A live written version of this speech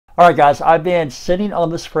All right, guys, I've been sitting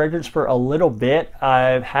on this fragrance for a little bit.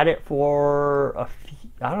 I've had it for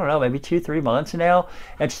I don't know, maybe 2-3 months now.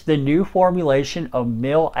 It's the new formulation of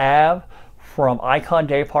Mill Ave from Icon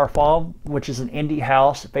de Parfum, which is an indie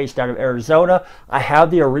house based out of Arizona. I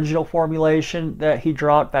have the original formulation that he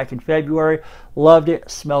dropped back in February. Loved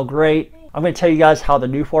it, smelled great. I'm going to tell you guys how the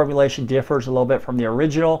new formulation differs a little bit from the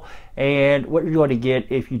original and what you're going to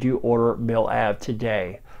get if you do order Mill Ave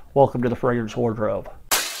today. Welcome to the Fragrance Wardrobe.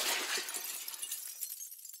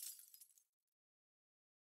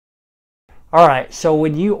 All right, so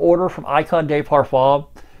when you order from Icon de Parfum,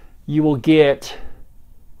 you will get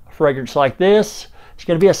a fragrance like this. It's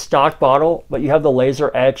going to be a stock bottle, but you have the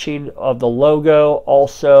laser etching of the logo.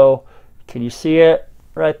 Also, can you see it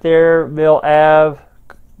right there? Mill Ave,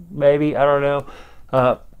 maybe, I don't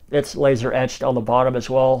know. It's laser etched on the bottom as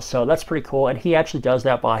well, so that's pretty cool. And he actually does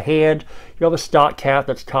that by hand. You have a stock cap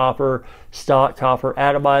that's copper, stock copper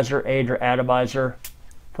atomizer, and your atomizer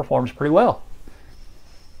performs pretty well.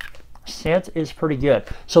 Scent is pretty good.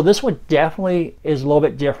 So this one definitely is a little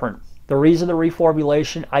bit different. The reason the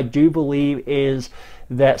reformulation, I do believe, is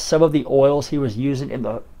that some of the oils he was using in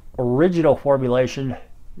the original formulation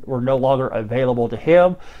were no longer available to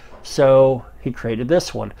him, so he created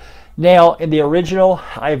this one. Now, in the original,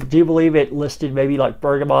 I do believe it listed maybe like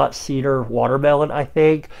bergamot, cedar, watermelon, I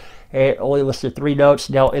think. It only listed 3 notes.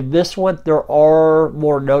 Now, in this one, there are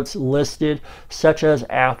more notes listed, such as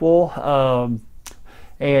apple.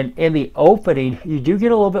 And in the opening, you do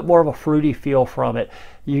get a little bit more of a fruity feel from it.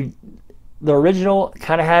 The original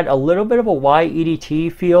kind of had a little bit of a white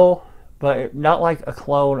EDT feel, but not like a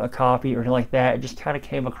clone, a copy, or anything like that. It just kind of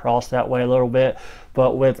came across that way a little bit,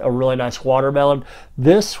 but with a really nice watermelon.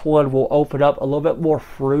 This one will open up a little bit more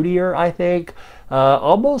fruitier, I think.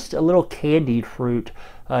 Almost a little candied fruit.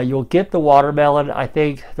 You'll get the watermelon. I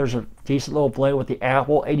think there's a decent little blend with the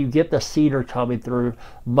apple, and you get the cedar coming through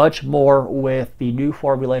much more with the new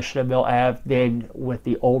formulation of Mill Ave than with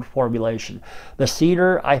the old formulation. The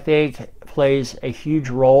cedar, I think, plays a huge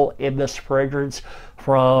role in this fragrance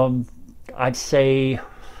from, I'd say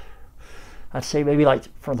maybe like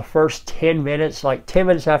for the first 10 minutes, like 10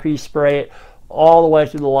 minutes after you spray it, all the way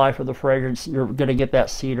through the life of the fragrance, you're going to get that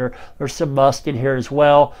cedar. There's some musk in here as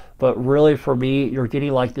well, but really for me, you're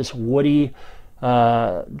getting like this woody,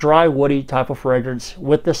 dry woody type of fragrance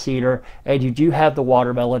with the cedar, and you do have the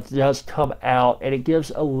watermelon. It does come out, and it gives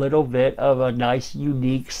a little bit of a nice,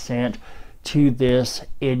 unique scent to this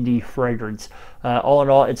indie fragrance. All in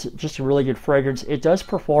all, it's just a really good fragrance. It does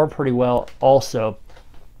perform pretty well also.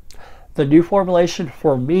 The new formulation,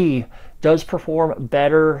 for me, does perform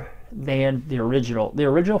better than the original. The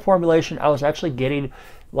original formulation, I was actually getting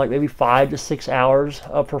like maybe 5 to 6 hours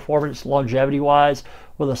of performance longevity wise,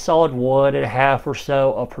 with a solid 1.5 or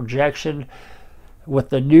so of projection. With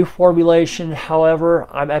the new formulation, however,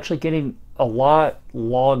 I'm actually getting a lot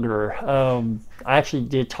longer. I actually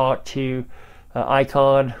did talk to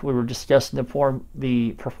Icon. We were discussing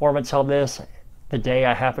the performance on this the day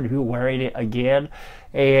I happened to be wearing it again,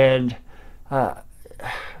 and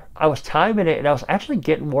I was timing it, and I was actually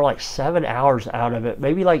getting more like 7 hours out of it,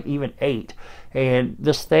 maybe like even 8. And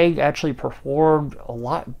this thing actually performed a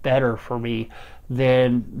lot better for me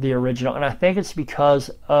than the original. And I think it's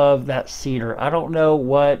because of that cedar. I don't know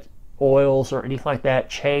what oils or anything like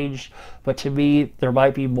that changed, but to me, there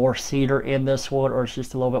might be more cedar in this one, or it's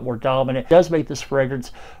just a little bit more dominant. It does make this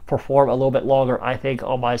fragrance perform a little bit longer, I think,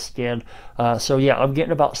 on my skin. So yeah, I'm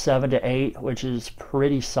getting about 7 to 8, which is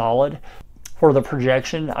pretty solid. For the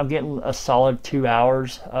projection, I'm getting a solid 2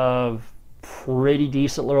 hours of pretty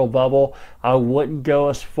decent little bubble. I wouldn't go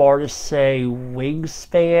as far to say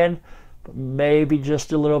wingspan, but maybe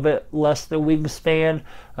just a little bit less than wingspan.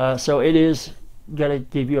 So it is going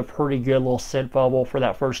to give you a pretty good little scent bubble for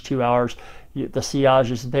that first 2 hours. The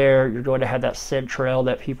sillage is there. You're going to have that scent trail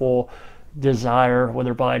that people desire when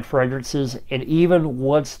they're buying fragrances, and even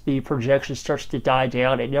once the projection starts to die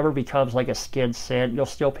down, it never becomes like a skin scent. You'll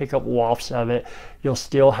still pick up wafts of it. You'll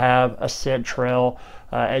still have a scent trail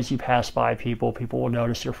as you pass by people. People will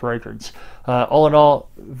notice your fragrance. All in all,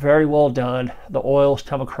 very well done. The oils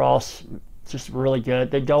come across just really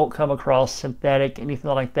good. They don't come across synthetic,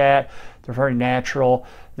 anything like that. They're very natural.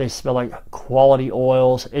 They smell like quality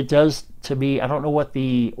oils. It does, to me, I don't know what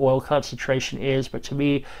the oil concentration is, but to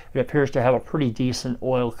me, it appears to have a pretty decent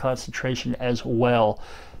oil concentration as well.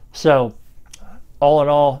 So, all in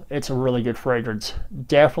all, it's a really good fragrance.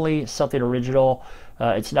 Definitely something original.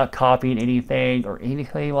 It's not copying anything or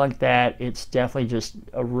anything like that. It's definitely just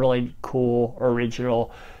a really cool,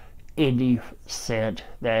 original indie scent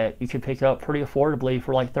that you can pick up pretty affordably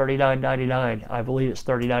for like $39.99. I believe it's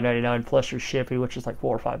 $39.99 plus your shipping, which is like $4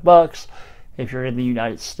 or $5 if you're in the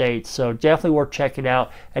United States. So definitely worth checking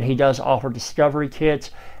out. And he does offer discovery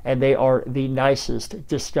kits, and they are the nicest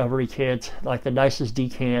discovery kits, like the nicest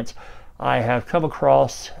decants I have come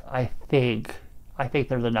across. I think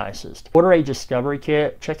they're the nicest. Order a discovery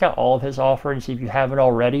kit. Check out all of his offerings if you haven't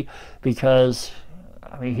already, because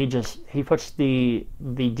I mean, he puts the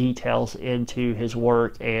details into his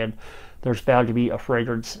work, and there's bound to be a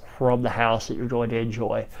fragrance from the house that you're going to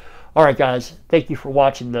enjoy. All right, guys, thank you for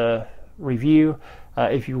watching the review.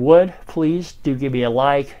 If you would, please do give me a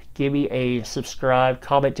like, give me a subscribe,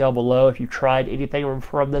 comment down below if you've tried anything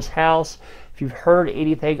from this house, if you've heard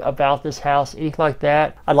anything about this house, anything like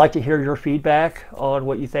that. I'd like to hear your feedback on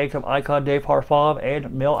what you think of Icon de Parfum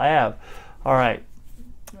and Mill Ave. All right.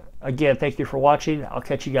 Again, thank you for watching. I'll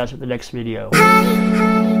catch you guys in the next video.